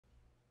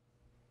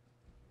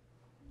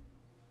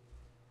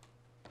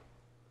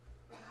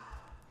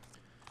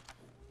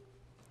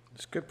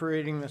Scripture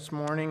reading this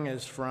morning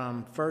is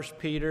from 1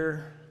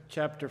 Peter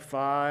chapter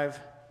 5,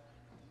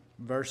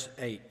 verse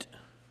 8.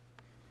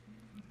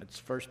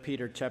 It's 1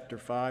 Peter chapter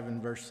 5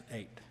 and verse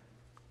 8.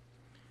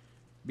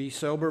 Be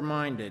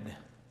sober-minded,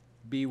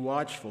 be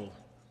watchful.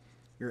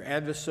 Your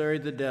adversary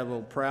the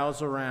devil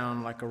prowls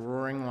around like a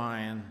roaring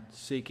lion,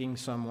 seeking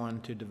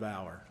someone to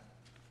devour.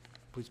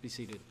 Please be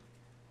seated.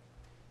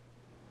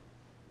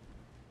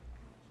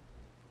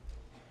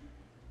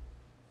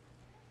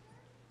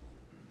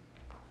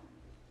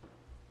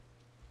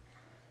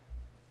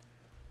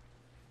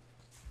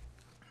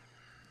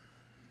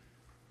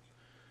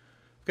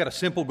 We've got a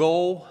simple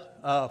goal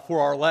for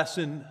our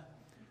lesson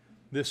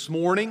this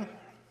morning.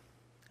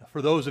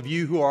 For those of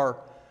you who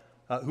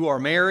are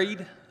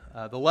married,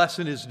 the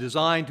lesson is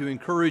designed to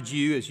encourage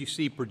you, as you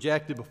see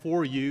projected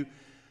before you,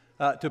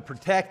 to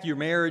protect your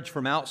marriage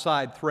from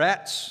outside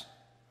threats,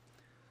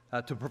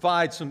 to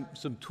provide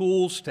some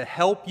tools to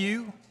help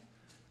you,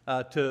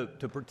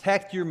 to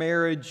protect your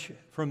marriage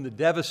from the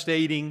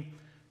devastating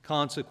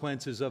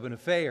consequences of an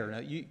affair. Now,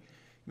 you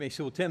may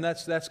say, well, Tim,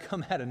 that's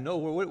come out of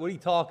nowhere. What are you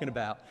talking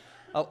about?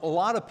 A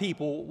lot of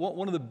people,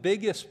 one of the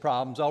biggest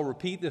problems, I'll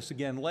repeat this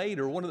again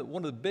later, one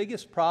of the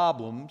biggest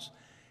problems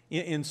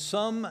in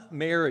some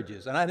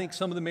marriages, and I think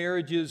some of the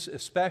marriages,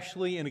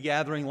 especially in a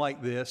gathering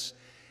like this,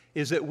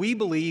 is that we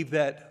believe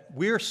that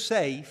we're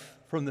safe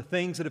from the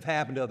things that have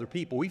happened to other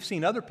people. We've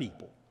seen other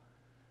people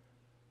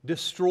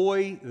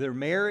destroy their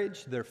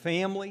marriage, their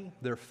family,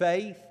 their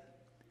faith,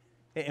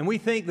 and we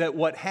think that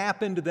what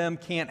happened to them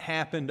can't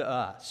happen to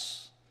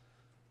us.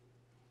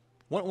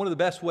 One of the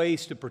best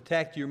ways to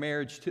protect your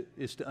marriage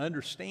is to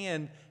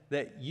understand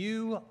that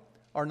you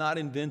are not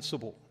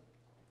invincible.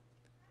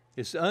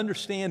 It's to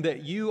understand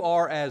that you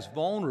are as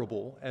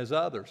vulnerable as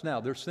others. Now,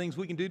 there's things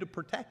we can do to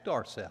protect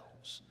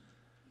ourselves,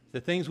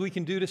 the things we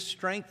can do to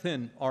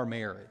strengthen our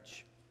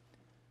marriage.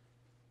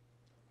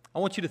 I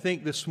want you to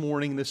think this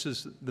morning, this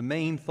is the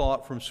main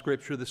thought from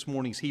Scripture this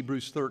morning's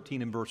Hebrews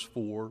 13 and verse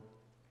 4.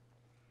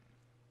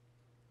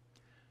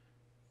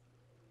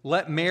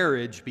 Let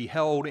marriage be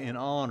held in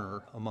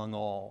honor among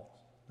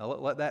all. Now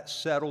let that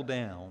settle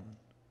down.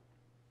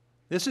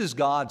 This is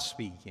God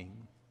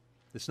speaking.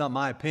 It's not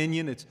my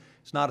opinion. It's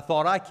not a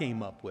thought I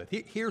came up with.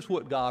 Here's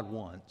what God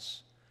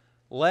wants.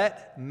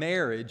 Let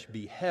marriage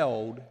be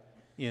held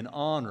in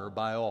honor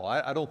by all.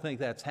 I don't think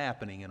that's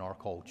happening in our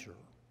culture.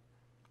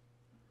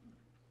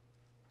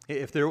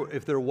 If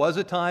there was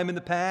a time in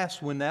the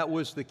past when that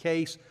was the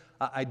case,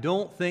 I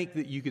don't think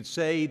that you could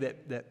say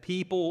that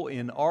people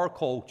in our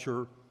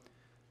culture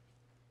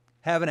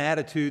have an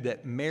attitude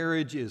that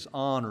marriage is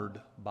honored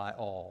by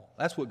all.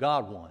 That's what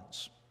God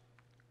wants.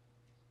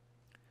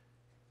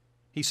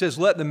 He says,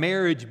 let the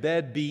marriage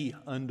bed be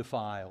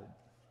undefiled.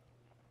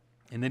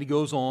 And then he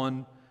goes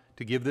on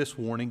to give this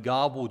warning,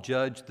 God will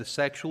judge the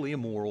sexually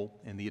immoral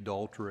and the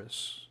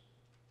adulterous.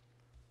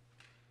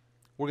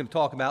 We're going to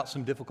talk about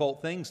some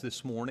difficult things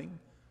this morning,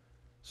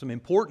 some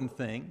important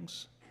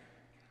things.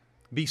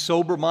 Be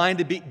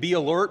sober-minded, be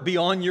alert, be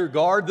on your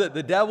guard.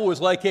 The devil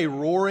is like a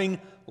roaring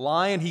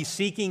lion. He's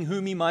seeking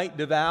whom he might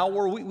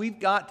devour. We've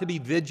got to be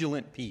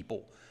vigilant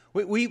people.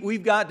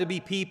 We've got to be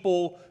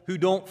people who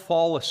don't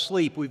fall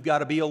asleep. We've got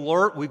to be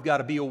alert. We've got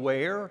to be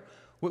aware.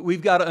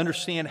 We've got to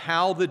understand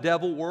how the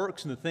devil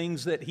works and the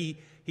things that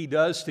he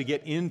does to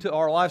get into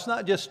our lives,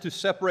 not just to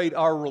separate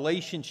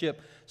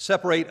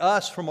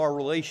us from our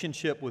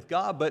relationship with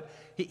God, but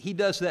he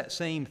does that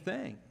same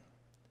thing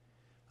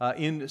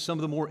in some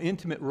of the more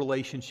intimate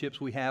relationships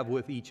we have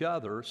with each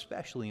other,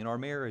 especially in our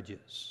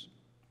marriages.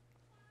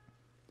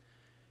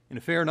 An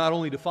affair not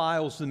only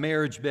defiles the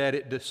marriage bed,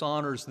 it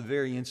dishonors the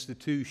very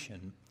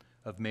institution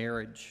of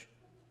marriage.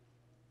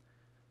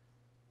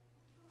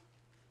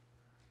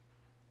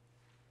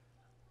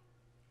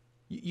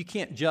 You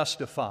can't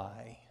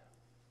justify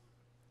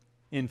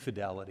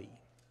infidelity.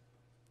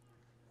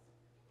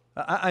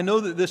 I know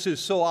that this is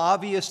so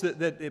obvious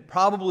that it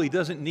probably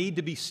doesn't need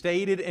to be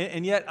stated,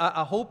 and yet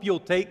I hope you'll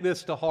take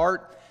this to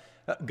heart.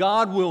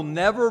 God will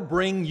never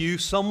bring you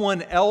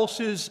someone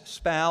else's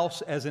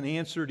spouse as an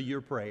answer to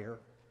your prayer.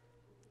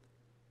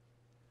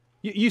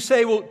 You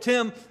say, well,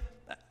 Tim,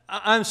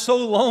 I'm so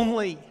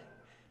lonely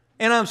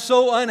and I'm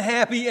so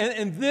unhappy,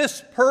 and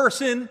this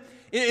person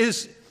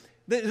is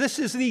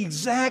the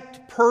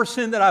exact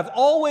person that I've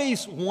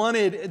always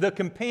wanted, the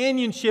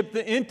companionship,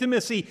 the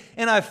intimacy,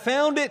 and I've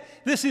found it.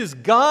 This is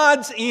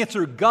God's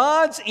answer.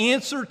 God's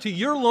answer to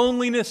your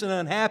loneliness and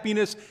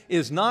unhappiness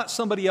is not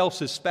somebody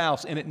else's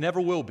spouse, and it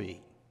never will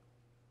be.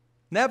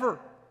 Never.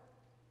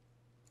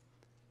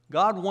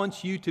 God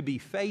wants you to be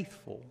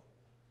faithful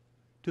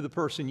to the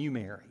person you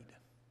married.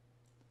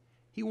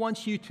 He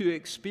wants you to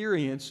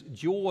experience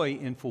joy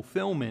and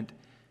fulfillment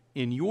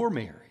in your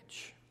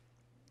marriage.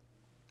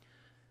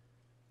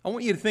 I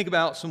want you to think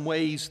about some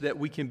ways that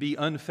we can be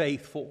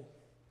unfaithful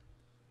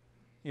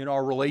in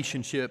our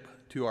relationship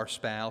to our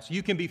spouse.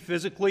 You can be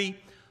physically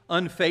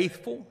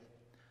unfaithful.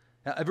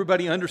 Now,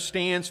 everybody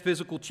understands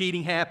physical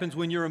cheating happens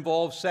when you're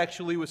involved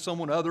sexually with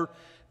someone other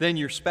than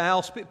your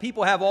spouse.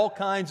 People have all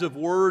kinds of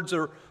words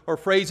or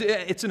phrases.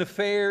 It's an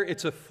affair,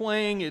 it's a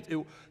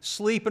fling,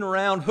 sleeping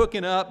around,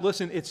 hooking up.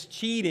 Listen, it's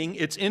cheating,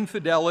 it's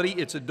infidelity,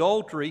 it's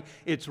adultery,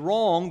 it's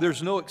wrong.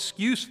 There's no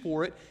excuse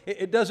for it.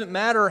 It doesn't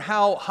matter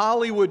how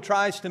Hollywood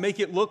tries to make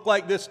it look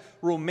like this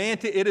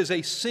romantic. It is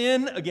a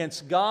sin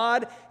against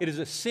God. It is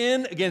a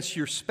sin against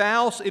your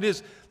spouse. It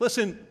is,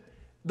 listen,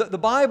 the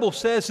Bible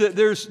says that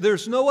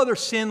there's no other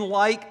sin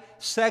like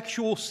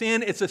sexual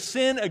sin. It's a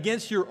sin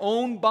against your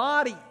own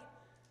body,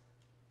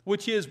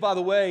 which is, by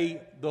the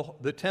way,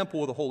 the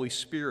temple of the Holy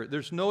Spirit.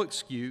 There's no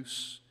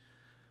excuse.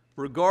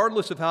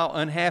 Regardless of how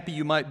unhappy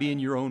you might be in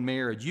your own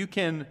marriage, you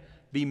can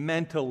be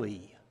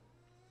mentally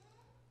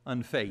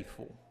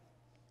unfaithful.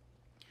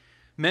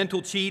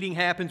 Mental cheating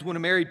happens when a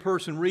married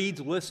person reads,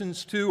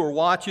 listens to, or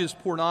watches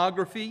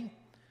pornography.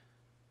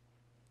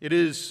 It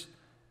is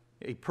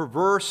a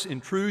perverse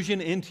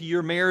intrusion into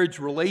your marriage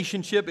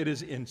relationship. It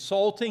is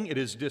insulting. It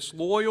is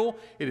disloyal.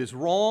 It is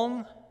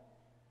wrong.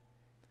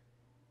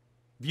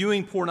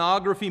 Viewing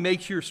pornography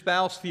makes your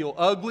spouse feel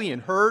ugly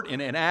and hurt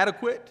and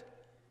inadequate.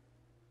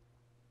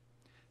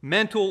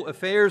 Mental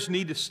affairs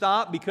need to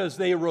stop because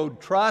they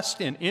erode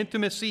trust and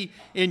intimacy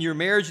in your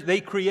marriage.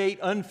 They create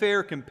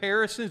unfair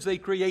comparisons. They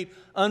create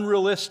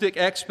unrealistic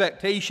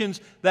expectations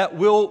that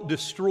will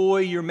destroy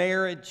your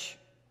marriage.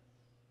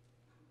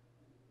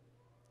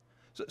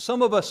 So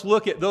some of us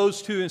look at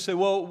those two and say,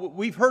 well,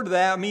 we've heard of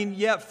that. I mean,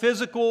 yeah,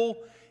 physical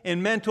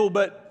and mental,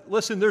 but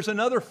listen, there's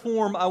another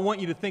form I want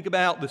you to think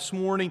about this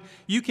morning.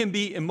 You can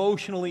be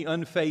emotionally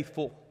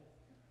unfaithful.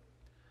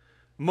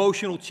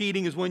 Emotional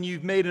cheating is when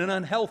you've made an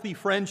unhealthy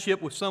friendship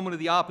with someone of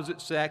the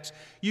opposite sex.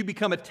 You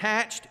become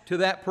attached to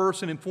that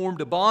person and formed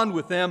a bond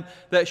with them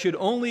that should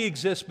only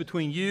exist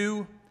between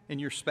you and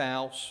your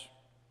spouse.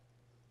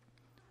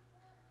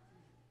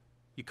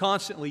 You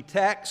constantly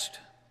text,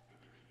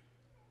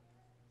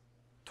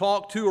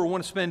 talk to, or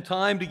want to spend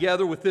time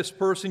together with this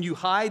person. You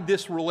hide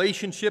this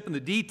relationship and the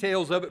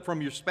details of it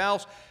from your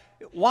spouse.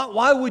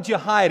 Why would you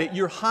hide it?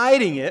 You're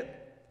hiding it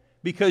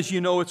because you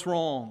know it's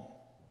wrong.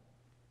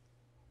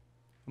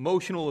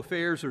 Emotional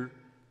affairs are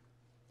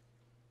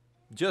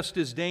just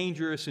as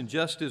dangerous and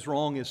just as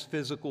wrong as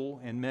physical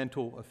and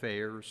mental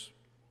affairs.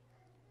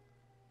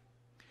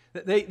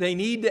 They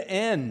need to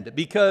end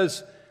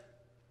because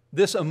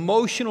this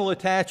emotional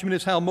attachment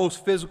is how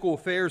most physical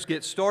affairs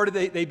get started.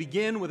 They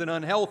begin with an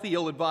unhealthy,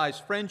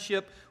 ill-advised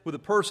friendship with a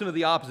person of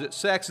the opposite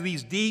sex.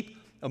 These deep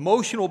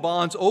emotional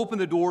bonds open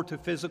the door to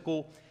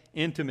physical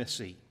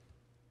intimacy.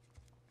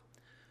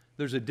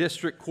 There's a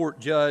district court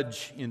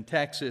judge in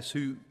Texas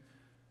who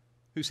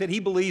said he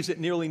believes that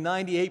nearly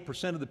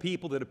 98% of the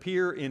people that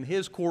appear in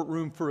his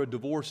courtroom for a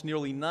divorce,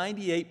 nearly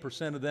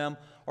 98% of them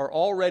are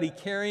already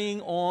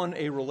carrying on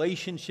a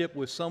relationship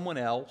with someone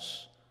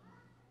else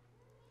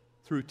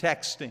through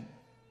texting.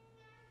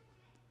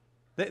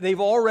 They've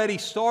already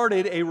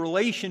started a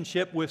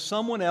relationship with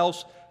someone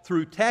else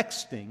through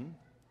texting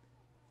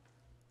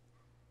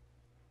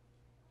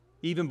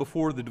even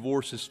before the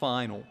divorce is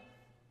final.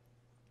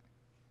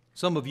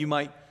 Some of you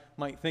might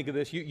think of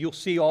this. You'll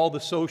see all the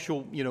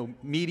social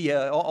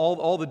media,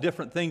 all the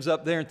different things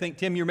up there and think,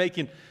 Tim, you're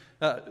making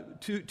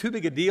too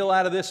big a deal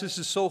out of this. This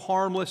is so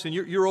harmless and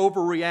you're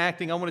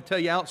overreacting. I want to tell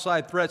you,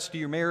 outside threats to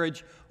your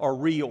marriage are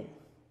real.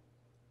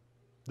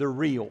 They're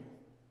real.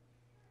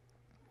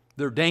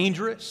 They're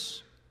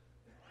dangerous.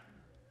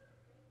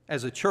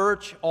 As a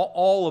church,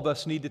 all of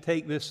us need to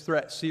take this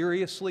threat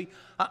seriously.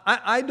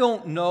 I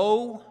don't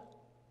know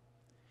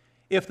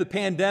if the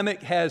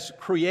pandemic has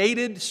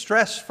created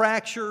stress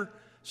fractures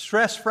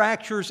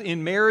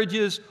in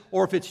marriages,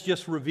 or if it's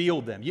just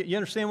revealed them. You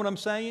understand what I'm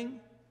saying?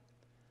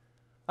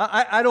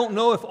 I don't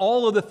know if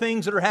all of the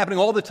things that are happening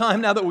all the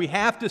time now that we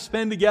have to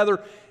spend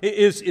together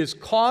is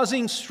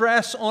causing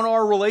stress on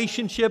our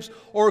relationships,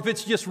 or if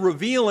it's just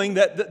revealing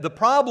that the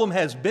problem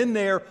has been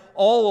there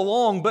all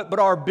along, but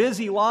our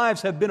busy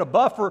lives have been a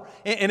buffer,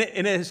 and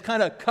it has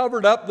kind of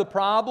covered up the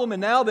problem,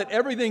 and now that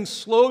everything's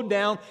slowed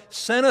down,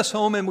 sent us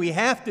home, and we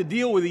have to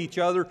deal with each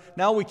other,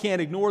 now we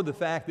can't ignore the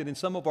fact that in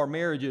some of our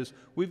marriages,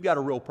 we've got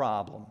a real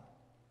problem.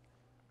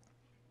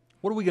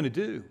 What are we going to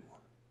do?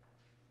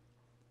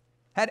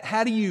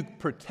 How do you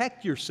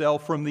protect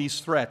yourself from these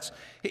threats?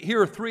 Here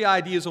are 3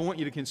 ideas I want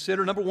you to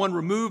consider. Number 1,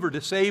 remove or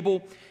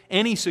disable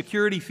any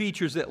security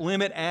features that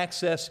limit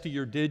access to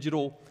your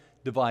digital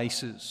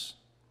devices.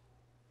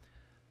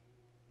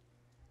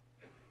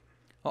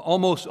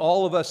 Almost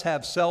all of us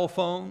have cell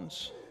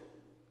phones.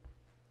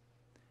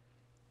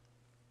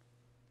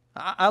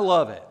 I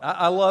love it.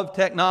 I love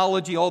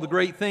technology, all the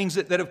great things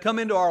that have come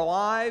into our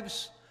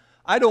lives.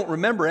 I don't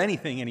remember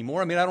anything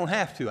anymore. I mean, I don't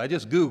have to. I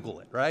just Google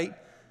it, right?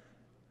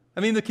 I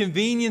mean, the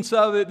convenience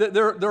of it,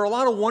 there are a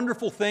lot of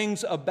wonderful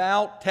things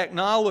about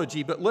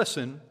technology, but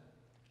listen,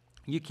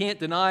 you can't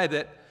deny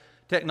that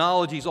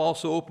technology's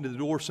also opened the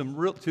door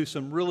to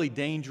some really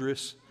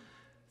dangerous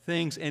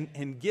things,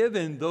 and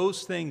given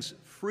those things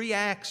free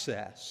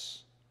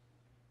access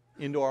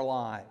into our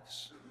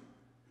lives,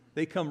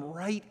 They come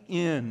right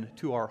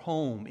into our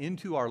home,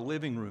 into our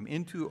living room,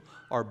 into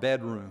our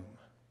bedroom.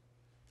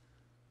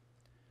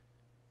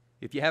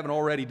 If you haven't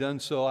already done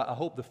so, I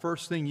hope the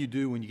first thing you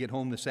do when you get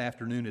home this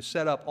afternoon is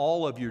set up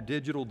all of your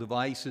digital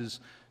devices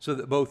so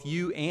that both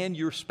you and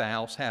your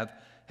spouse have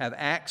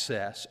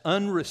access,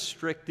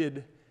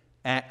 unrestricted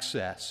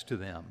access to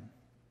them.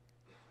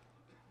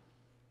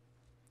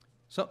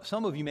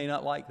 Some of you may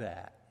not like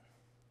that.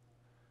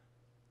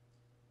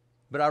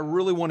 But I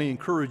really want to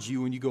encourage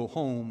you when you go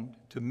home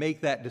to make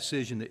that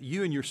decision that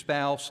you and your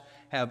spouse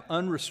have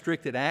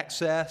unrestricted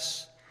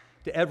access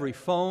to every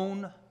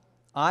phone,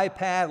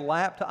 iPad,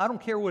 laptop, I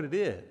don't care what it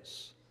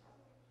is.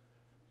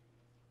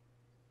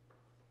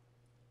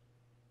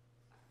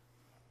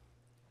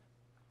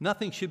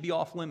 Nothing should be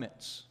off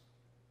limits.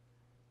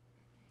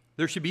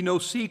 There should be no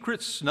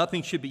secrets.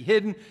 Nothing should be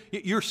hidden.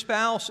 Your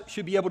spouse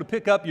should be able to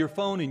pick up your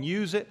phone and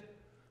use it,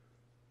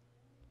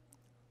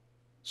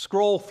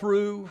 scroll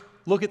through,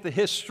 look at the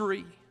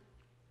history.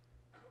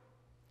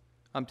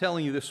 I'm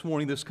telling you this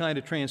morning, this kind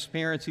of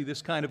transparency,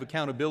 this kind of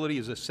accountability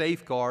is a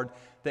safeguard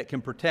that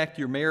can protect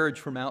your marriage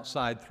from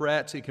outside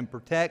threats. It can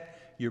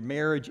protect your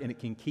marriage, and it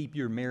can keep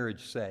your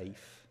marriage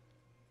safe.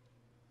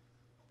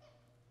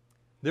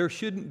 There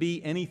shouldn't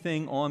be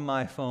anything on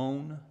my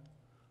phone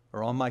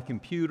or on my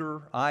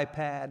computer,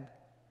 iPad,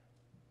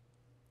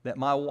 that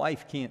my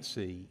wife can't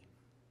see.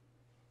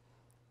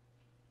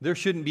 There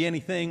shouldn't be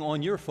anything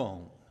on your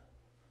phone,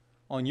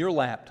 on your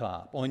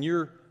laptop, on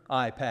your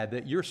iPad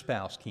that your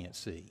spouse can't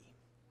see.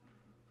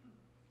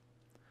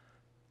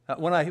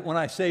 When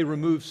I say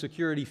remove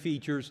security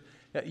features,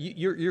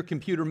 your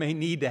computer may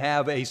need to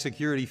have a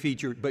security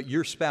feature, but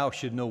your spouse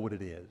should know what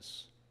it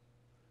is.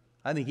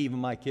 I think even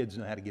my kids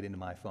know how to get into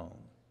my phone.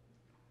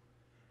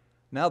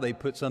 Now they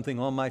put something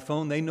on my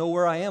phone, they know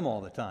where I am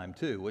all the time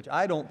too, which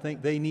I don't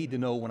think they need to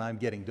know when I'm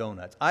getting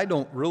donuts. I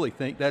don't really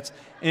think that's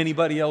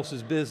anybody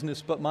else's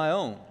business but my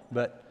own.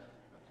 But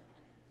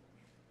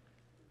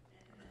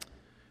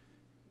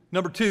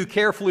number 2,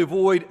 carefully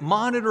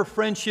monitor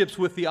friendships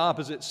with the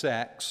opposite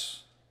sex.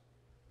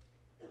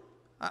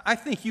 I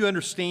think you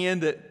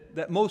understand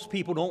that most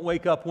people don't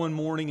wake up one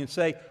morning and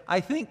say,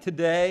 I think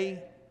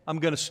today I'm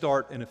going to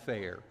start an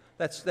affair.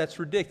 That's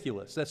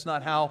ridiculous. That's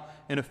not how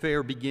an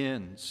affair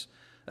begins.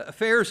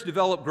 Affairs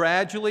develop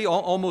gradually,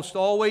 almost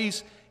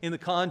always in the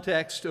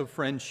context of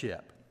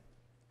friendship.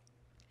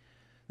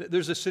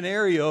 There's a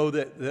scenario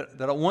that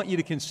I want you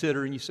to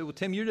consider, and you say, well,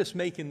 Tim, you're just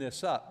making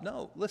this up.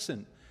 No,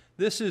 listen,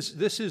 this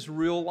is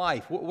real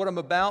life. What I'm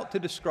about to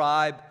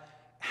describe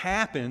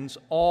happens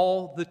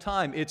all the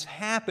time. It's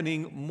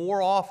happening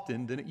more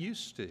often than it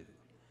used to.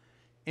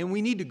 And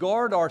we need to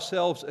guard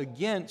ourselves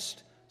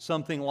against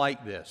something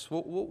like this.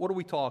 What are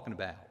we talking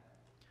about?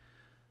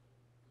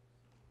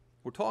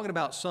 We're talking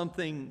about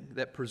something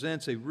that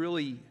presents a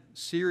really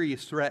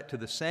serious threat to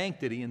the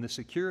sanctity and the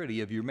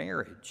security of your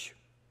marriage.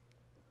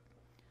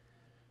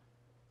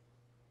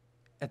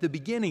 At the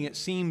beginning, it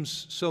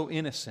seems so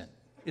innocent.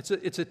 It's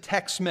a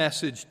text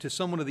message to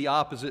someone of the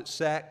opposite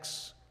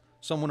sex,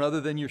 someone other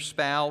than your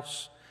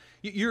spouse.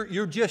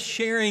 You're just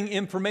sharing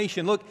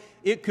information. Look,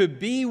 it could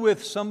be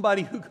with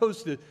somebody who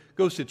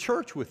goes to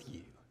church with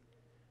you.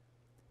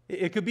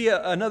 It could be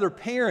another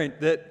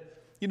parent that,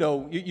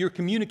 you're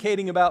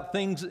communicating about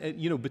things,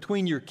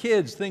 between your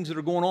kids, things that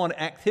are going on,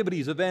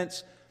 activities,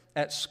 events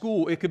at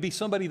school. It could be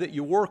somebody that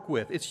you work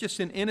with. It's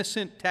just an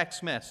innocent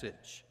text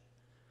message.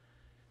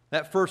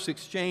 That first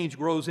exchange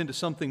grows into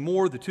something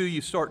more. The two of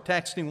you start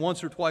texting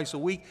once or twice a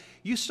week.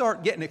 You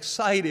start getting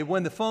excited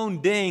when the phone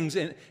dings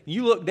and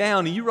you look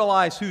down and you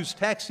realize who's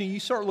texting. You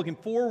start looking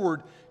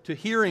forward to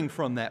hearing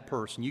from that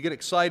person. You get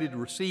excited to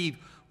receive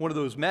one of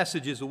those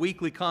messages. A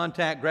weekly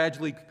contact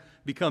gradually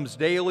becomes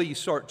daily. You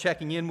start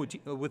checking in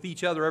with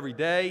each other every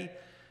day.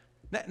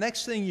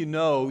 Next thing you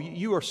know,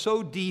 you are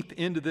so deep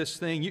into this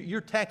thing.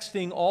 You're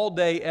texting all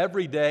day,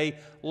 every day,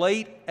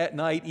 late at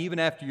night, even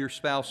after your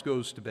spouse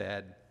goes to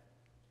bed.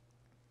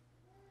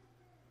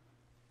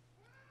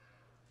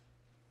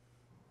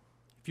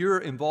 If you're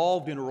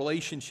involved in a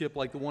relationship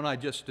like the one I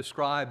just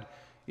described,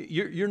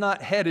 you're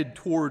not headed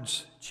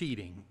towards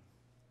cheating.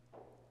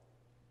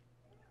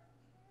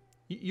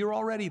 You're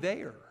already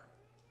there.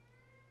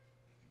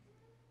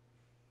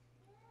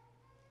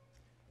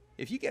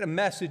 If you get a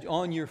message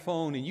on your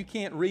phone and you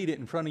can't read it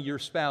in front of your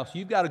spouse,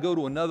 you've got to go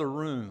to another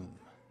room.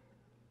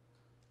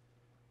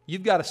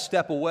 You've got to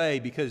step away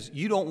because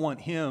you don't want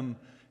him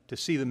to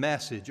see the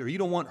message, or you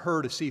don't want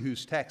her to see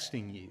who's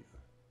texting you.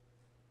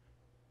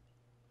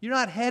 You're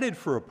not headed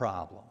for a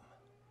problem.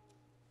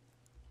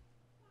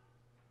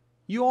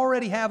 You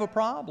already have a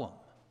problem.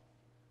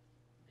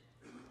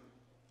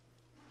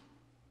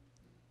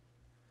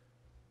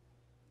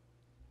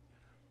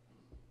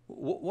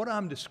 What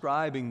I'm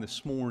describing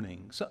this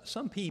morning,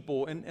 some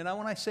people, and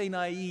when I say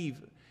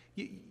naive,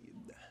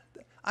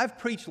 I've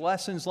preached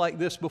lessons like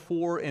this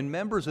before, and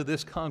members of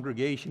this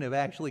congregation have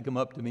actually come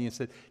up to me and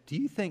said, do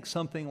you think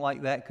something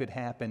like that could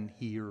happen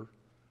here?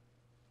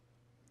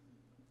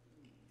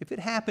 If it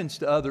happens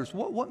to others,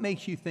 what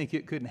makes you think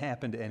it couldn't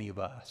happen to any of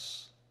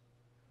us?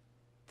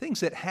 things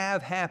that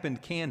have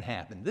happened can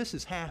happen. This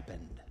has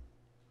happened.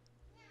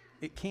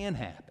 It can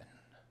happen.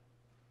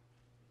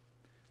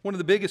 One of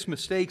the biggest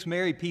mistakes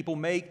married people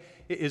make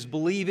is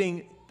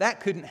believing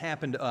that couldn't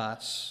happen to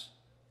us.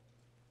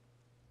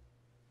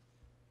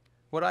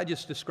 What I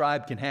just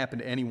described can happen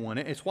to anyone.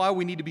 It's why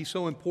we need to be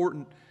so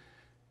important,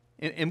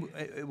 and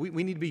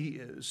we need to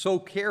be so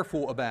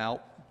careful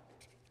about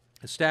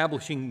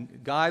establishing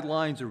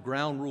guidelines or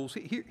ground rules.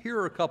 Here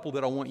are a couple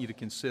that I want you to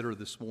consider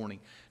this morning.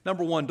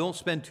 Number one, don't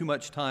spend too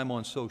much time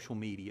on social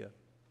media.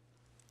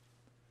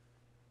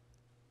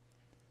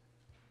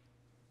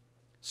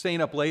 Staying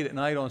up late at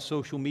night on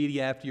social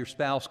media after your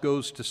spouse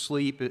goes to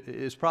sleep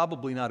is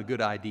probably not a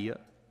good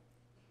idea.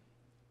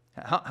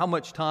 How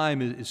much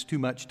time is too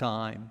much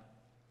time?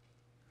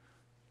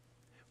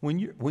 When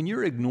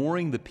you're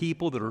ignoring the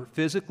people that are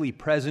physically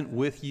present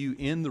with you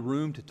in the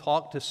room to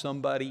talk to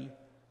somebody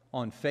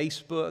on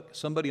Facebook,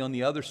 somebody on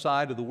the other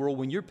side of the world,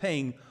 when you're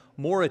paying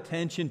more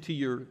attention to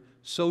your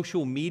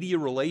social media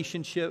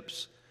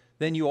relationships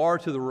than you are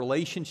to the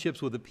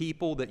relationships with the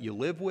people that you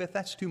live with,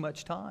 that's too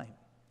much time.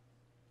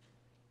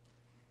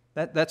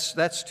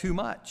 That's too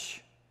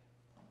much.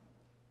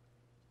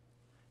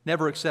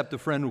 Never accept a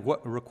friend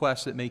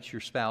request that makes your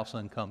spouse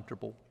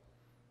uncomfortable.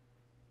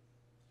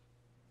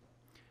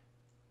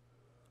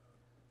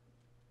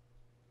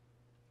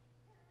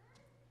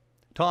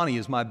 Tawny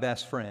is my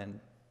best friend.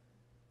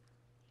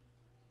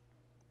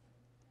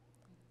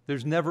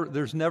 There's never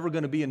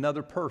going to be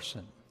another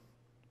person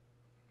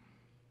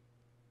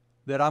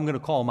that I'm going to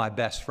call my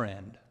best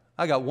friend.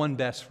 I got one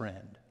best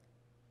friend.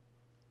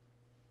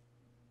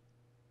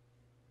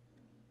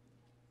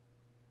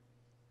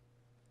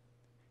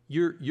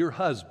 Your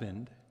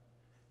husband,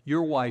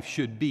 your wife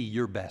should be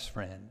your best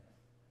friend.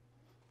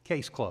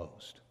 Case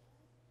closed.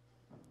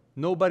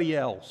 Nobody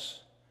else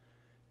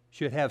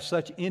should have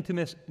such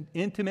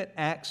intimate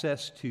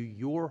access to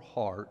your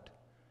heart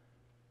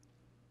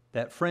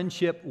that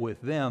friendship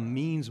with them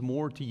means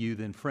more to you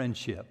than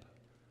friendship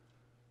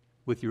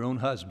with your own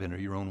husband or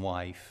your own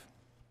wife.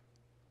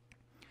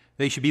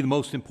 They should be the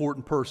most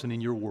important person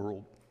in your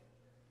world.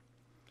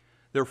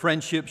 Their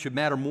friendship should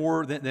matter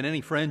more than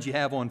any friends you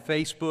have on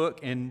Facebook,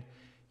 and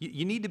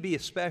you need to be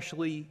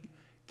especially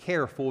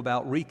careful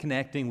about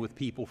reconnecting with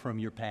people from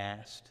your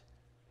past.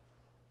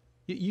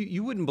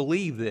 You wouldn't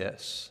believe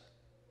this.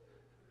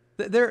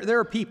 There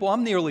are people,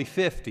 I'm nearly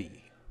 50.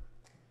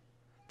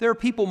 There are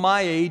people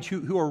my age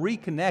who are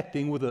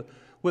reconnecting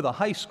with a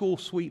high school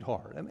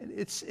sweetheart. I mean,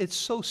 it's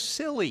so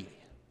silly.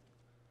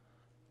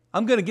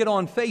 I'm going to get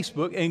on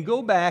Facebook and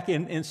go back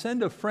and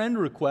send a friend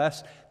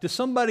request to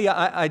somebody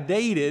I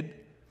dated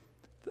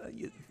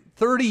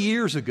 30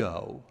 years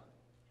ago.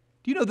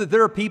 Do you know that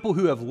there are people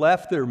who have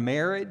left their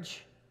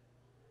marriage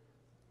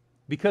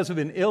because of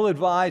an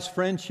ill-advised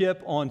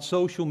friendship on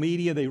social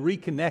media? They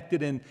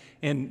reconnected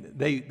and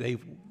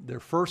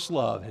their first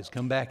love has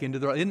come back into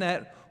their life. Isn't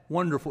that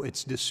wonderful?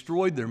 It's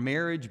destroyed their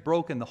marriage,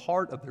 broken the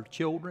heart of their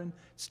children.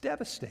 It's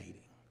devastating.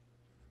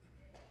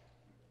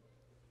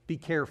 Be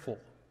careful.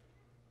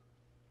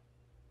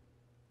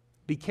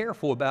 Be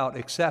careful about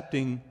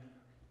accepting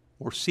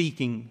or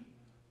seeking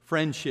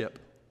friendship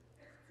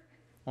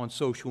on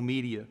social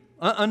media.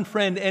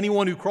 Unfriend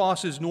anyone who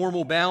crosses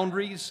normal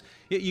boundaries.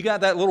 You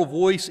got that little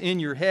voice in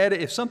your head.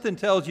 If something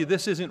tells you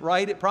this isn't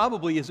right, it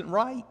probably isn't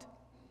right.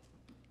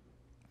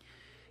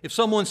 If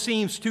someone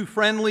seems too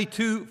friendly,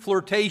 too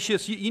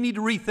flirtatious, you need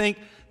to rethink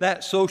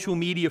that social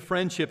media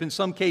friendship. In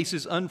some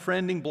cases,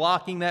 unfriending,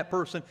 blocking that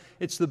person,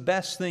 it's the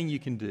best thing you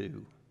can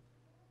do.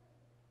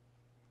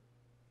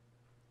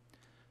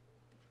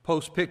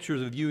 Post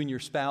pictures of you and your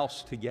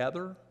spouse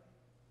together.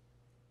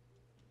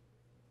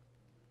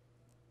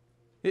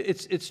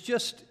 It's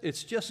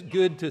just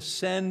good to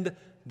send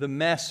the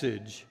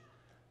message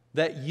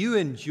that you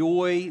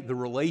enjoy the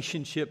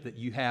relationship that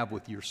you have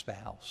with your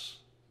spouse.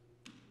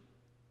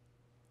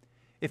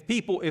 If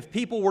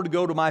people were to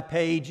go to my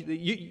page,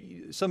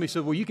 somebody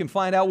said, well, you can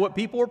find out what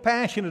people are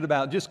passionate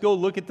about. Just go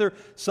look at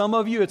some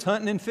of you, it's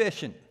hunting and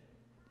fishing.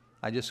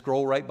 I just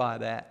scroll right by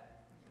that.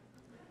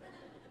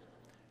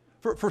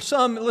 For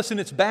some, listen,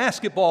 it's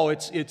basketball,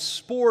 it's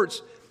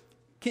sports.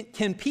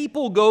 Can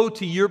people go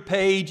to your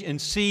page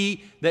and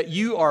see that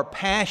you are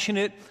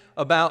passionate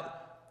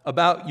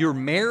about your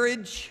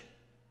marriage?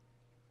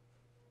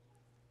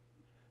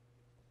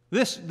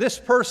 This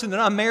person that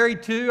I'm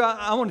married to,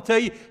 I want to tell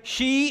you,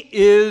 she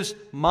is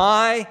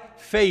my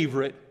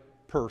favorite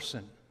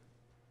person.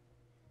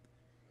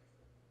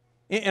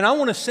 And I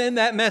want to send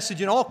that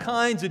message in all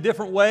kinds of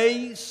different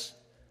ways.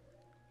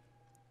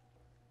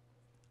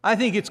 I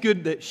think it's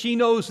good that she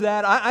knows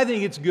that. I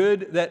think it's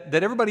good that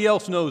everybody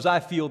else knows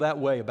I feel that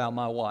way about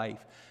my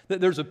wife.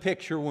 That there's a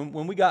picture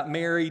when we got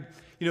married,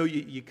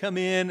 you come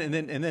in and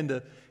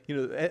then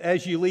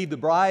as you leave, the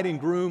bride and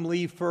groom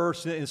leave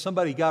first, and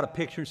somebody got a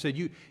picture and said,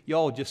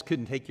 y'all just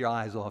couldn't take your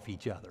eyes off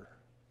each other.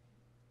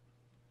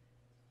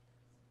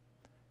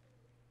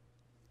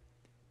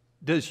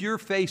 Does your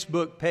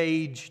Facebook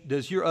page,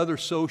 does your other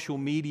social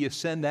media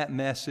send that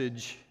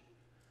message?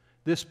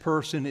 This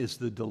person is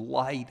the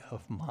delight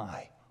of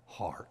my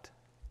heart.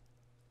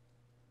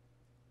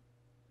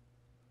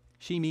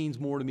 She means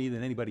more to me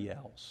than anybody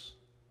else.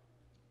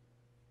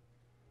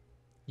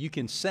 You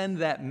can send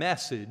that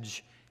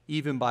message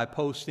even by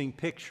posting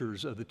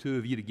pictures of the two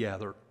of you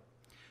together.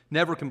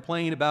 Never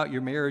complain about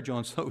your marriage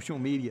on social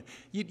media.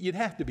 You'd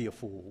have to be a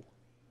fool.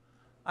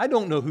 I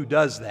don't know who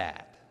does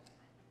that.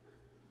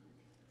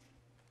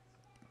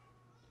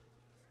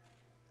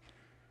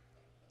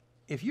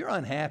 If you're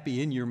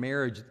unhappy in your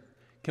marriage,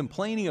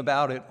 complaining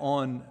about it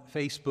on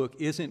Facebook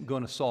isn't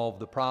going to solve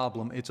the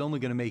problem. It's only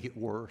going to make it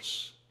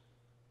worse.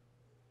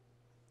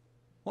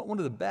 One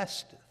of the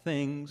best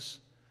things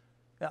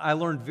I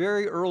learned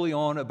very early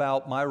on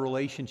about my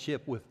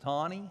relationship with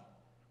Tani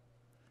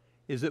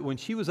is that when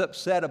she was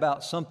upset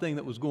about something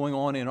that was going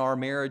on in our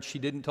marriage, she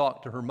didn't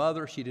talk to her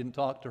mother, she didn't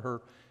talk to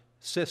her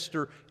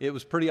sister. It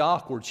was pretty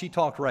awkward. She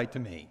talked right to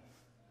me.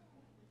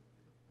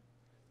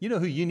 You know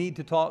who you need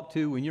to talk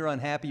to when you're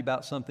unhappy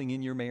about something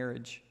in your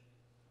marriage?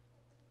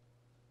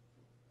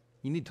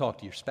 You need to talk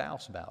to your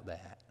spouse about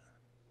that.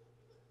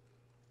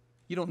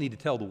 You don't need to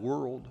tell the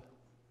world.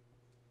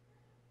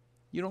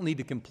 You don't need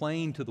to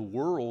complain to the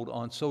world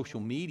on social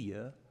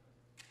media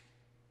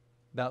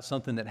about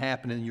something that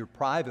happened in your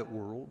private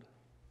world.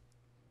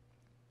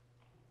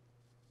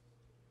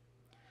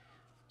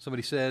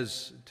 Somebody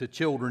says to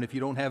children, if you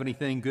don't have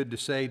anything good to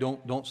say,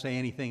 don't say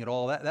anything at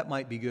all. That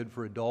might be good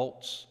for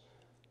adults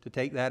to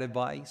take that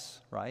advice,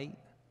 right?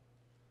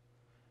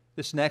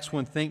 This next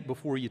one, think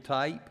before you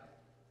type.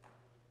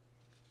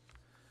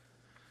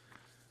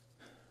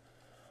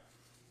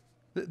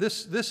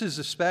 This is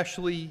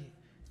especially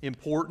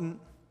important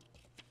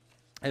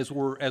as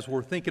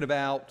we're thinking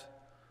about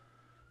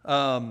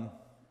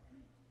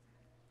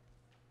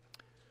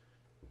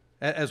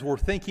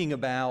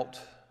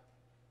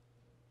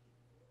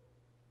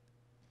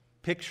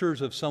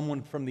pictures of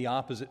someone from the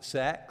opposite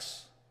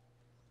sex.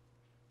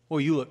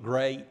 Well, you look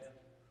great.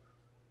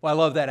 Well, I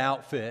love that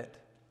outfit.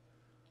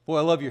 Boy,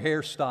 I love your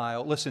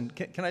hairstyle. Listen,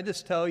 can I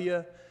just tell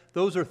you,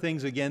 those are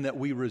things, again, that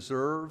we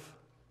reserve.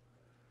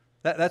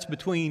 That's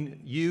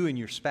between you and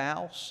your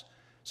spouse.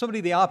 Somebody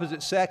of the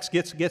opposite sex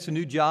gets a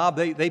new job.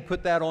 They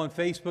put that on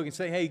Facebook and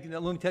say, hey,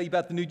 let me tell you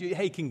about the new job.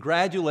 Hey,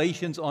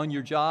 congratulations on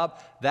your job.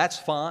 That's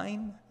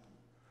fine.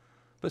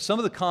 But some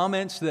of the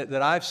comments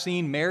that I've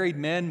seen married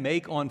men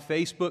make on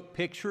Facebook,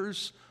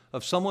 pictures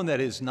of someone that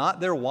is not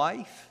their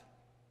wife,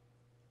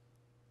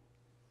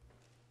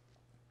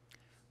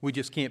 we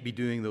just can't be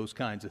doing those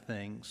kinds of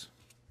things.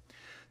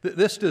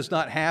 This does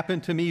not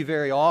happen to me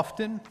very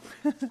often,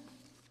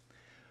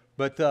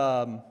 but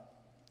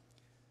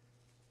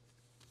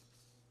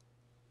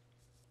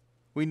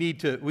we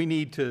need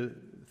to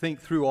think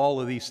through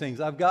all of these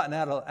things. I've gotten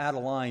out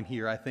of line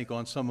here, I think,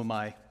 on some of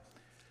my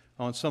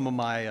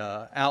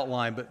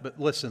outline. But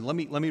listen, let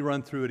me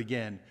run through it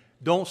again.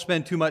 Don't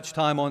spend too much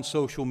time on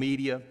social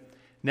media.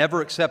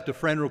 Never accept a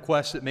friend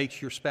request that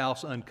makes your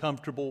spouse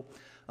uncomfortable.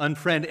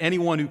 Unfriend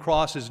anyone who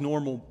crosses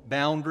normal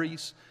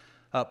boundaries.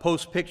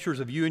 Post pictures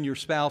of you and your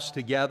spouse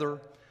together.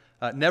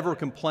 Never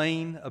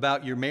complain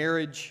about your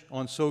marriage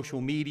on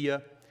social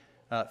media.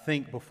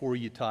 Think before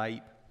you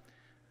type.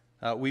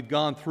 We've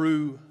gone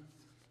through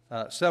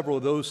several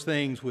of those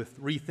things with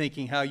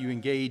rethinking how you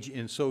engage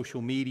in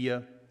social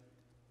media.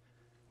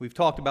 We've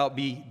talked about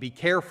be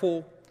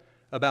careful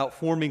about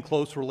forming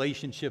close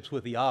relationships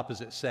with the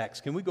opposite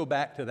sex. Can we go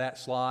back to that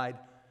slide?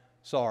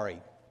 Sorry.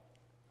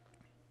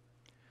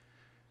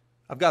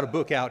 I've got a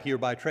book out here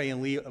by Trey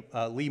and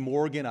Lee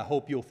Morgan. I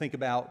hope you'll think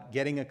about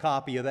getting a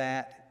copy of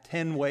that.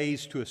 10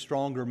 Ways to a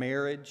Stronger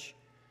Marriage.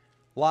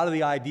 A lot of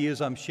the ideas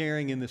I'm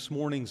sharing in this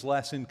morning's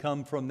lesson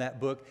come from that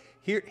book.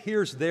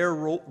 Here's their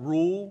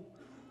rule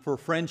for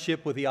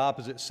friendship with the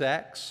opposite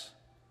sex.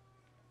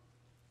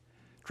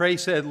 Trey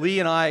said, Lee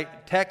and I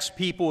text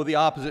people of the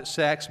opposite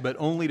sex, but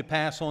only to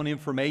pass on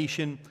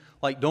information,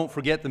 like don't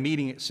forget the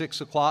meeting at 6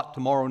 o'clock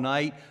tomorrow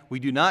night. We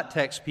do not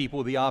text people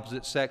of the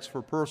opposite sex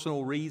for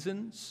personal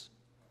reasons,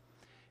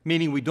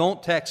 meaning we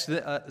don't text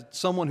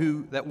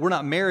someone that we're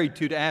not married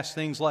to ask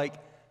things like,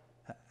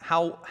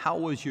 how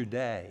was your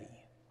day?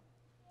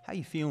 How are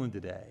you feeling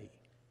today?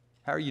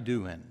 How are you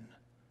doing?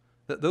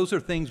 Those are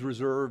things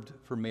reserved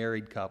for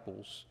married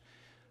couples.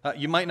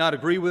 You might not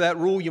agree with that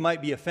rule. You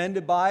might be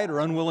offended by it or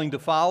unwilling to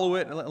follow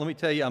it. Let me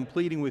tell you, I'm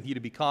pleading with you to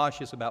be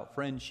cautious about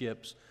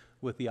friendships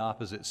with the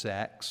opposite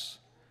sex.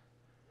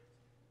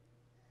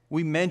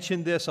 We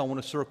mentioned this. I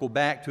want to circle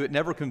back to it.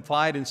 Never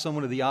confide in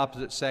someone of the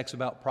opposite sex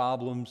about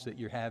problems that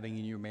you're having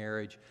in your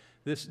marriage.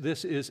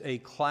 This is a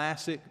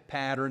classic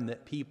pattern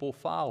that people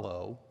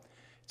follow.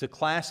 It's a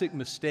classic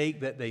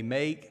mistake that they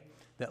make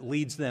that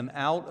leads them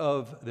out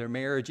of their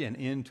marriage and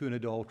into an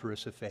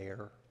adulterous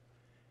affair.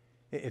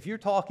 If you're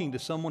talking to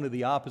someone of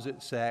the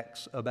opposite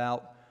sex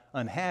about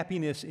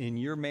unhappiness in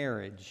your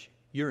marriage,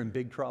 you're in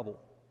big trouble.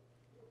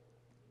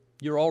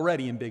 You're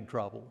already in big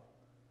trouble.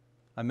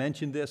 I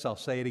mentioned this, I'll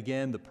say it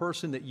again. The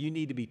person that you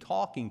need to be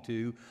talking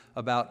to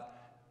about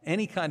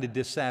any kind of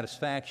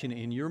dissatisfaction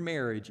in your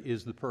marriage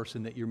is the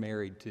person that you're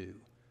married to.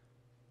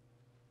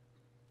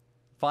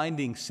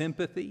 Finding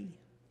sympathy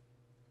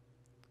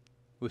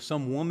with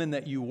some woman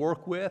that you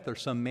work with or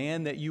some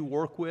man that you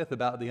work with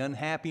about the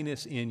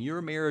unhappiness in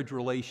your marriage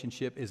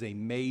relationship is a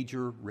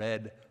major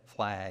red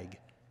flag.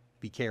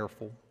 Be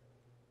careful.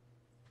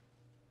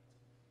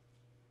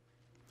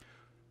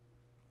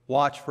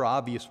 Watch for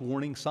obvious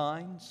warning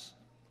signs.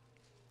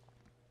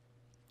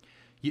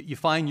 You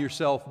find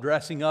yourself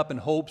dressing up in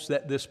hopes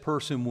that this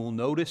person will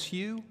notice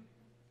you,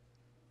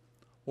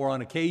 or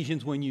on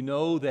occasions when you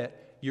know that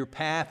your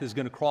path is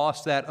going to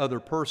cross that other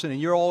person and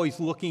you're always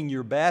looking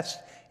your best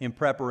in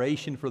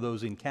preparation for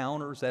those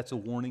encounters. That's a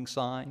warning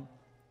sign.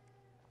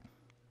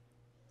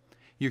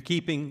 You're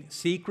keeping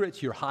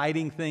secrets, you're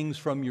hiding things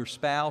from your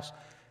spouse.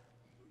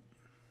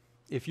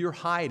 If you're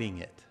hiding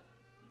it,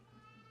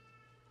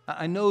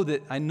 I know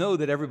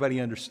that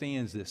everybody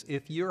understands this.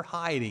 If you're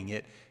hiding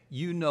it,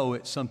 you know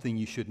it's something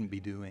you shouldn't be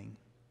doing.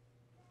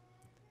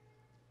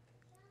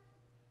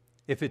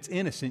 If it's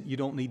innocent, you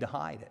don't need to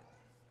hide it.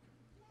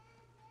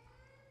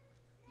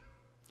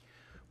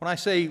 When I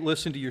say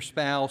listen to your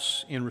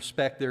spouse and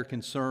respect their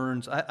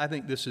concerns, I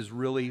think this is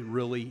really,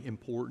 really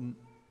important.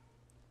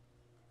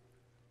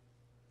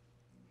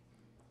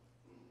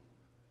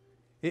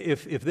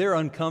 If they're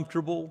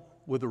uncomfortable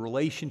with a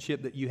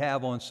relationship that you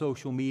have on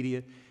social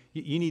media,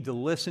 you need to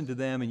listen to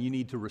them and you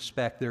need to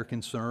respect their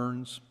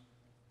concerns.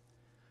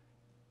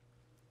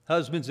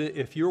 Husbands,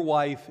 if your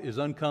wife is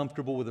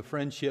uncomfortable with a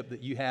friendship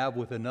that you have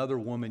with another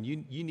woman,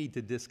 you need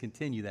to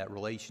discontinue that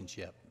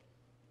relationship.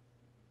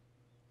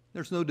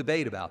 There's no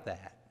debate about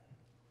that.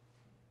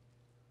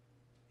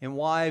 And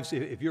wives,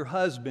 if your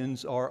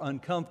husbands are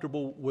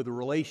uncomfortable with a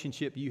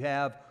relationship you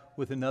have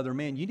with another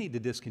man, you need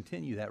to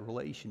discontinue that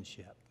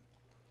relationship.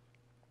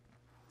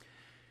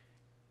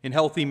 In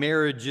healthy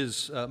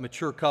marriages,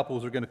 mature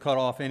couples are going to cut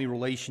off any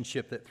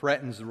relationship that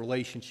threatens the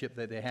relationship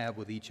that they have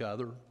with each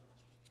other.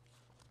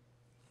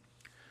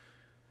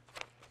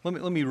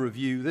 Let me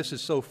review. This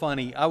is so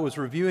funny. I was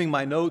reviewing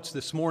my notes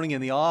this morning in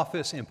the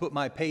office and put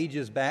my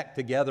pages back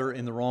together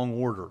in the wrong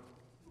order.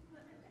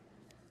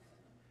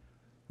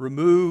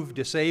 Remove,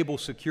 disable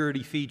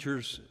security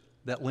features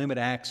that limit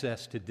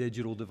access to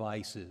digital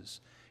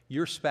devices.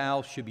 Your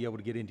spouse should be able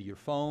to get into your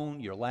phone,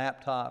 your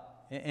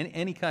laptop,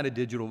 any kind of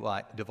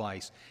digital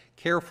device.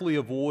 Carefully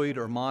avoid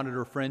or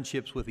monitor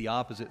friendships with the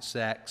opposite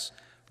sex.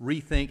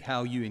 Rethink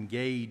how you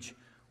engage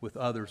with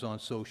others on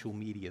social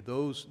media.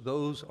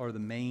 Those are the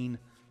main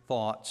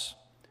thoughts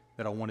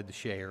that I wanted to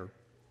share.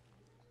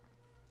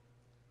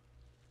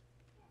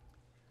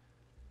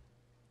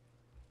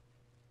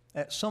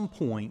 At some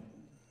point,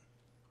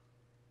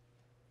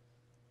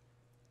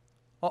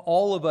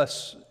 all of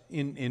us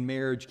in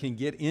marriage can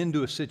get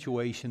into a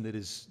situation that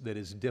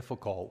is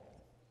difficult.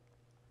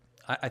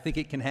 I think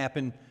it can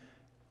happen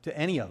to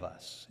any of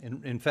us.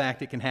 In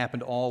fact, it can happen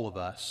to all of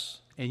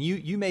us. And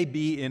you may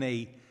be in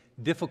a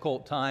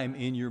difficult time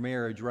in your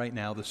marriage right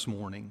now this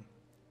morning.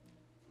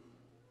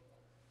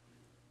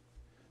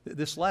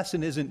 This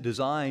lesson isn't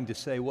designed to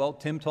say, well,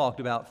 Tim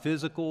talked about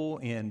physical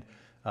and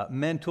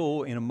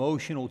mental and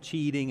emotional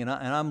cheating, and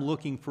I'm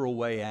looking for a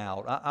way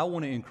out. I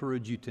want to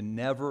encourage you to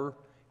never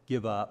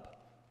give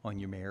up on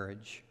your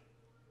marriage.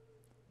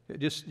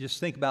 Just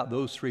think about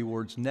those three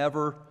words,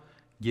 never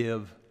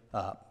give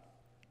up.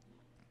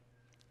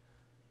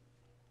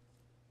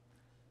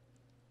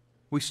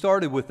 We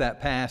started with that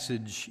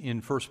passage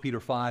in 1 Peter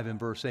 5 and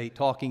verse 8,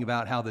 talking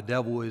about how the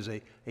devil is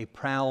a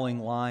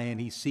prowling lion.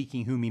 He's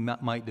seeking whom he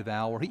might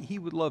devour. He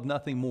would love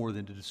nothing more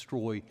than to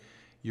destroy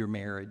your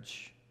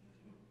marriage.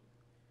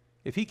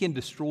 If he can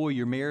destroy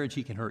your marriage,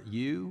 he can hurt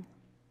you.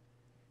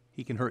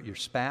 He can hurt your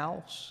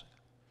spouse.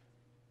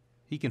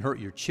 He can hurt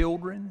your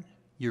children,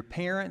 your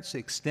parents,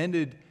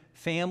 extended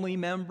family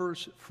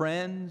members,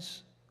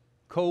 friends,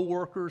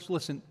 co-workers.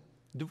 Listen,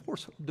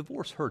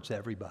 divorce hurts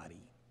everybody.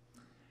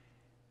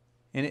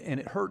 And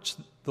it hurts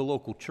the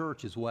local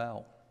church as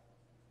well.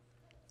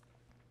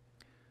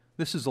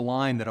 This is a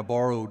line that I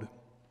borrowed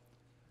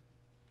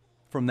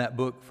from that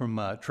book from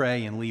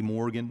Trey and Lee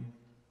Morgan.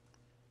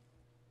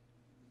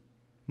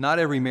 Not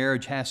every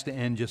marriage has to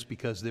end just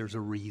because there's a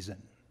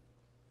reason.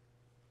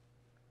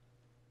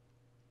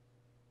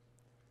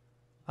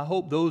 I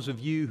hope those of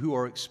you who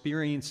are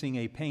experiencing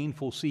a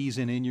painful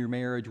season in your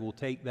marriage will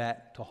take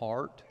that to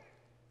heart.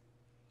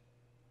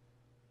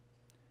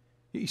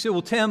 You say,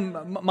 well,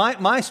 Tim,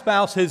 my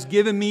spouse has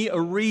given me a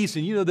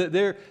reason. You know that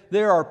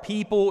there are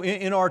people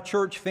in our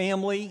church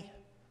family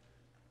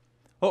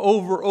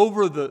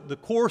over the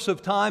course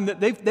of time that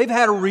they've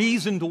had a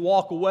reason to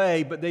walk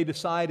away, but they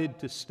decided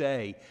to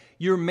stay.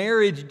 Your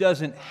marriage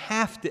doesn't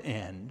have to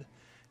end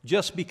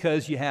just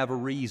because you have a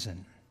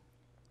reason.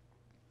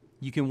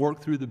 You can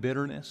work through the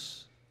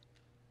bitterness.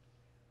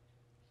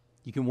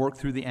 You can work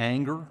through the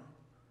anger.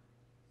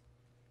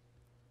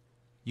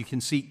 You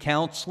can seek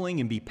counseling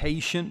and be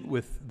patient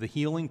with the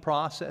healing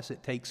process.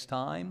 It takes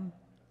time.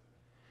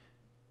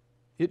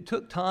 It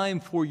took time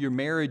for your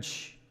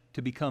marriage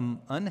to become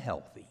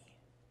unhealthy.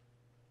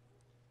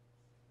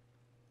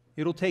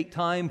 It'll take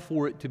time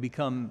for it to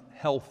become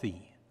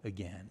healthy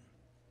again.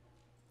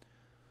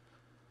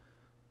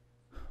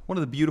 One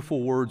of the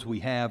beautiful words we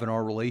have in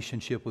our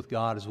relationship with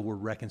God is the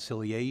word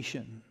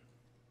reconciliation.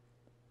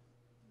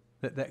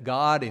 That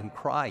God in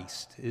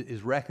Christ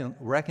is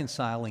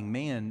reconciling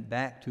man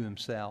back to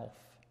himself.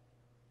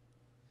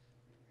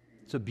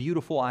 It's a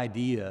beautiful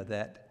idea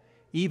that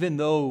even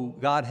though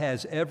God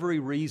has every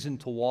reason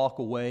to walk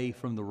away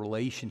from the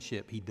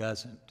relationship, He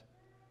doesn't.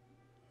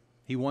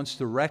 He wants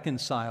to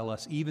reconcile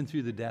us even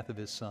through the death of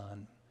His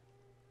Son.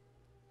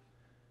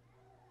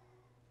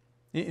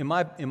 In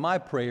my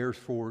prayers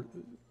for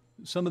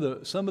some of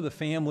the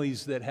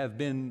families that have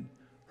been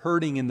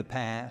hurting in the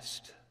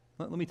past,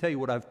 let me tell you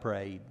what I've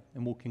prayed,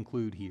 and we'll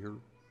conclude here.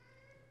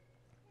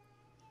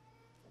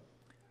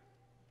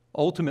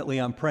 Ultimately,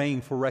 I'm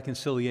praying for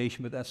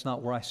reconciliation, but that's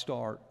not where I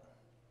start.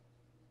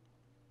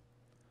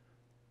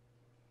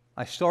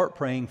 I start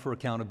praying for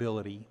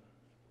accountability.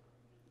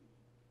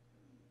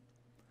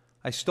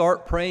 I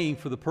start praying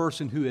for the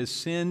person who has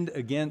sinned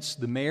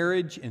against the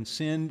marriage and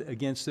sinned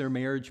against their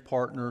marriage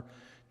partner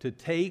to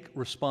take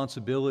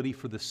responsibility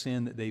for the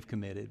sin that they've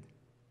committed.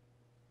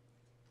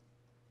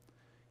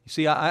 You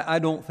see, I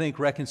don't think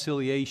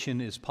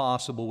reconciliation is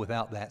possible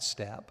without that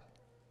step.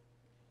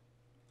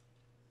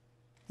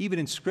 Even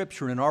in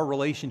Scripture, in our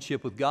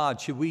relationship with God,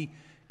 should we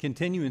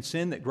continue in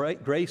sin that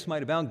grace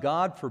might abound?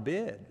 God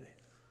forbid.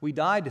 We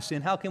died to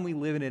sin. How can we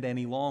live in it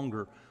any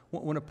longer?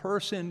 When a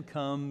person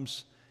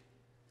comes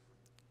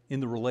in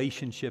the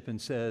relationship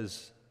and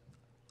says,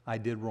 I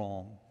did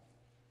wrong,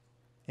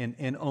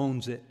 and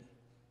owns it,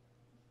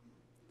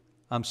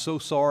 I'm so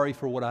sorry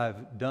for what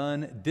I've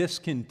done,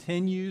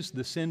 discontinues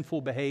the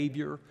sinful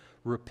behavior,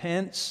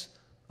 repents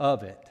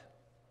of it,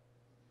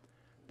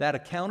 that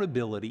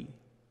accountability,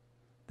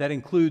 that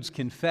includes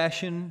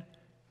confession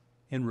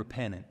and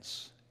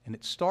repentance, and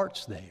it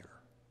starts there,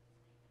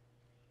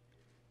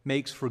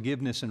 makes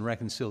forgiveness and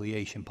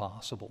reconciliation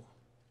possible.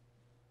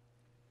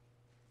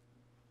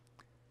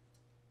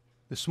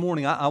 This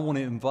morning, I want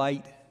to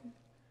invite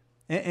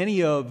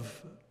any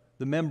of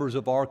the members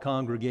of our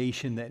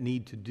congregation that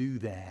need to do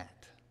that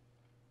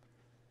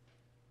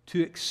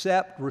to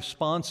accept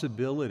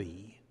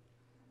responsibility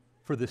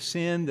for the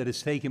sin that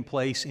has taken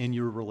place in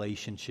your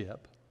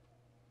relationship,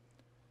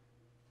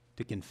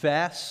 to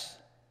confess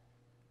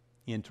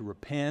and to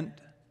repent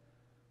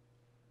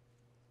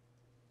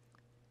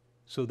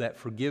so that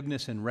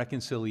forgiveness and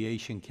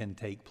reconciliation can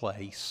take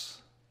place.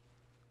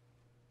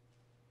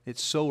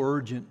 It's so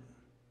urgent.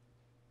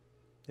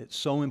 It's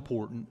so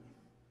important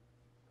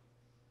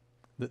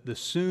that the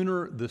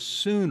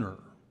sooner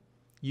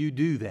you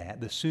do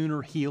that, the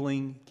sooner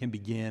healing can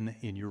begin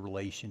in your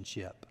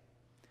relationship.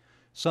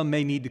 Some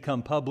may need to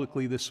come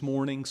publicly this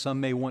morning. Some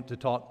may want to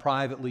talk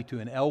privately to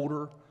an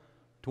elder,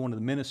 to one of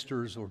the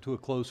ministers, or to a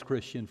close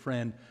Christian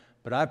friend.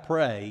 But I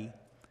pray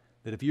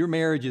that if your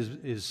marriage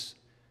is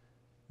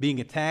being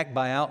attacked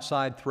by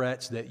outside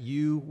threats, that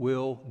you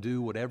will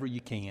do whatever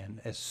you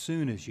can, as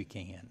soon as you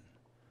can,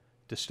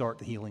 to start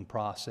the healing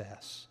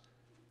process.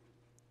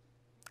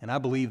 And I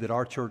believe that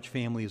our church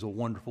family is a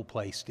wonderful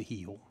place to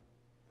heal.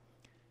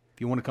 If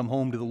you want to come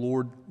home to the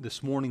Lord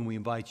this morning, we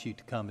invite you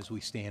to come as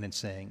we stand and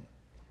sing.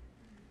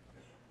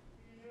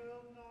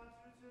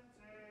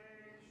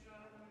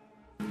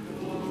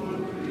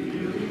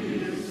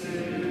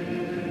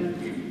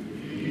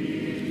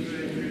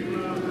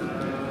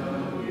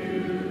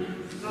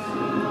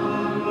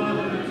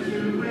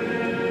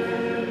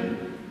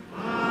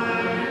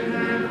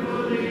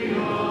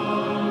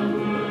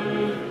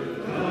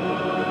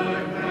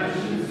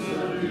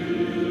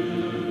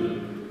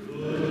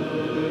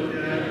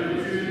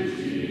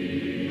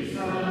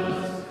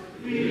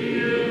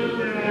 We'll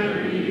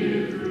carry you.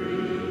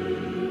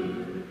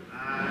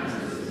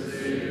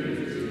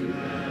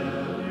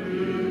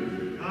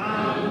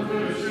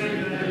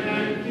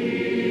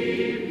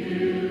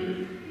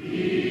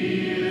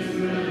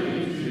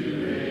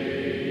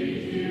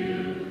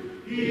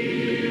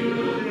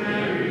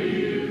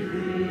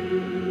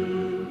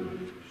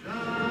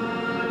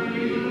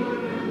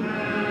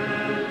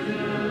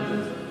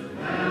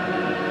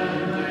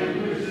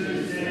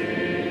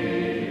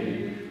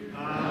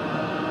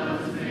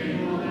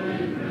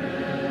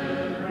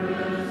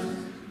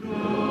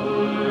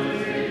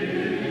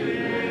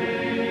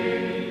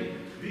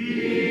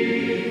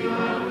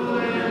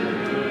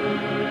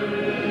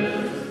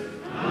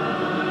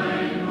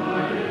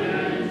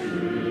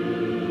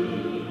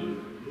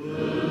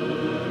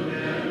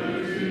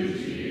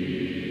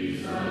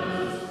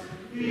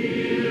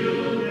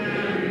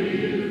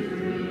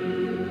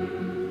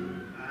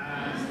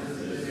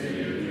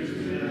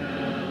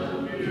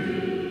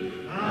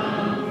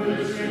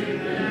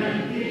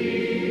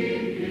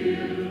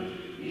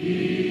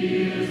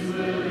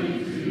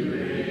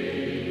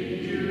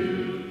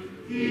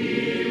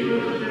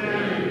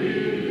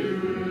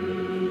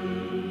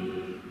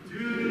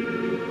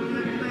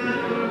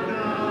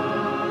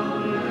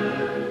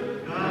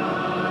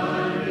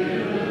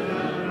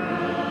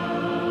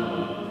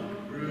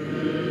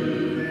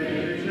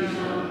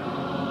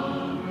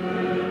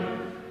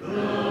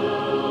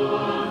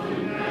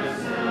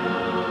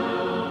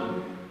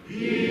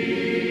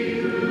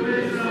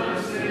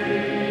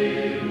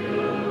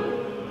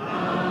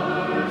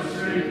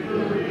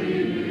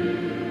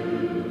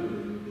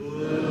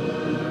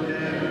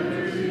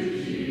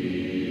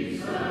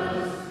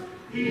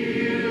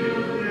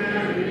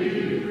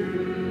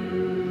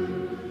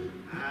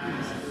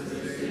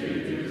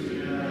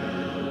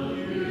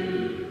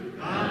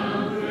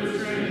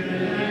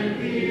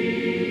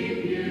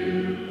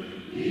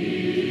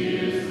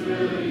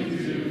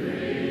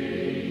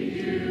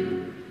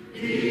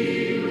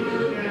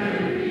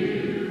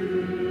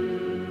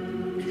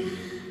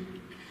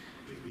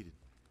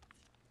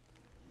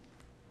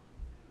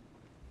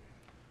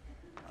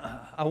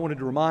 wanted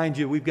to remind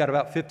you, we've got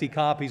about 50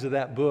 copies of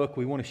that book.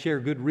 We want to share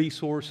good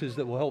resources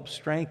that will help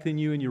strengthen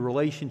you in your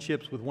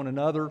relationships with one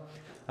another.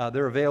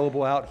 They're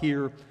available out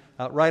here,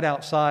 right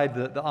outside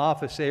the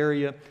office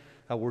area.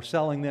 We're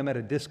selling them at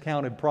a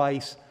discounted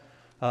price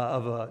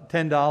of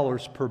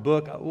 $10 per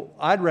book.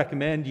 I'd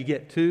recommend you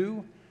get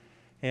two.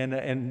 And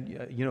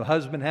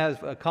husband has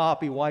a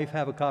copy, wife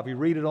have a copy.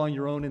 Read it on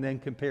your own and then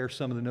compare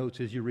some of the notes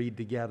as you read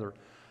together.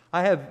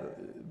 I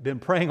have been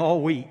praying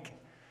all week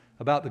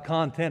about the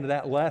content of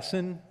that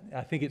lesson.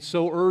 I think it's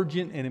so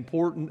urgent and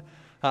important.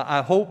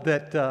 I hope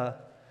that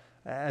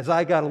as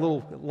I got a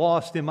little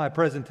lost in my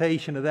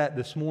presentation of that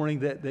this morning,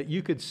 that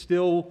you could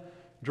still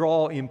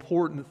draw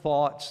important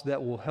thoughts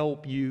that will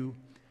help you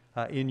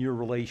in your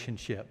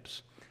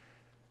relationships.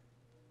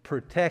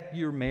 Protect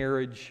your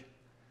marriage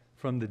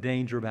from the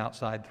danger of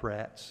outside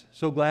threats.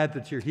 So glad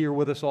that you're here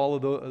with us, all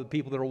of the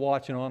people that are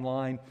watching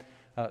online.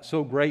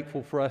 So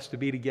grateful for us to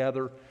be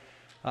together.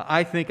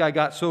 I think I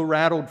got so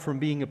rattled from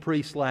being a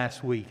priest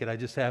last week, and I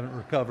just haven't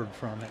recovered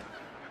from it.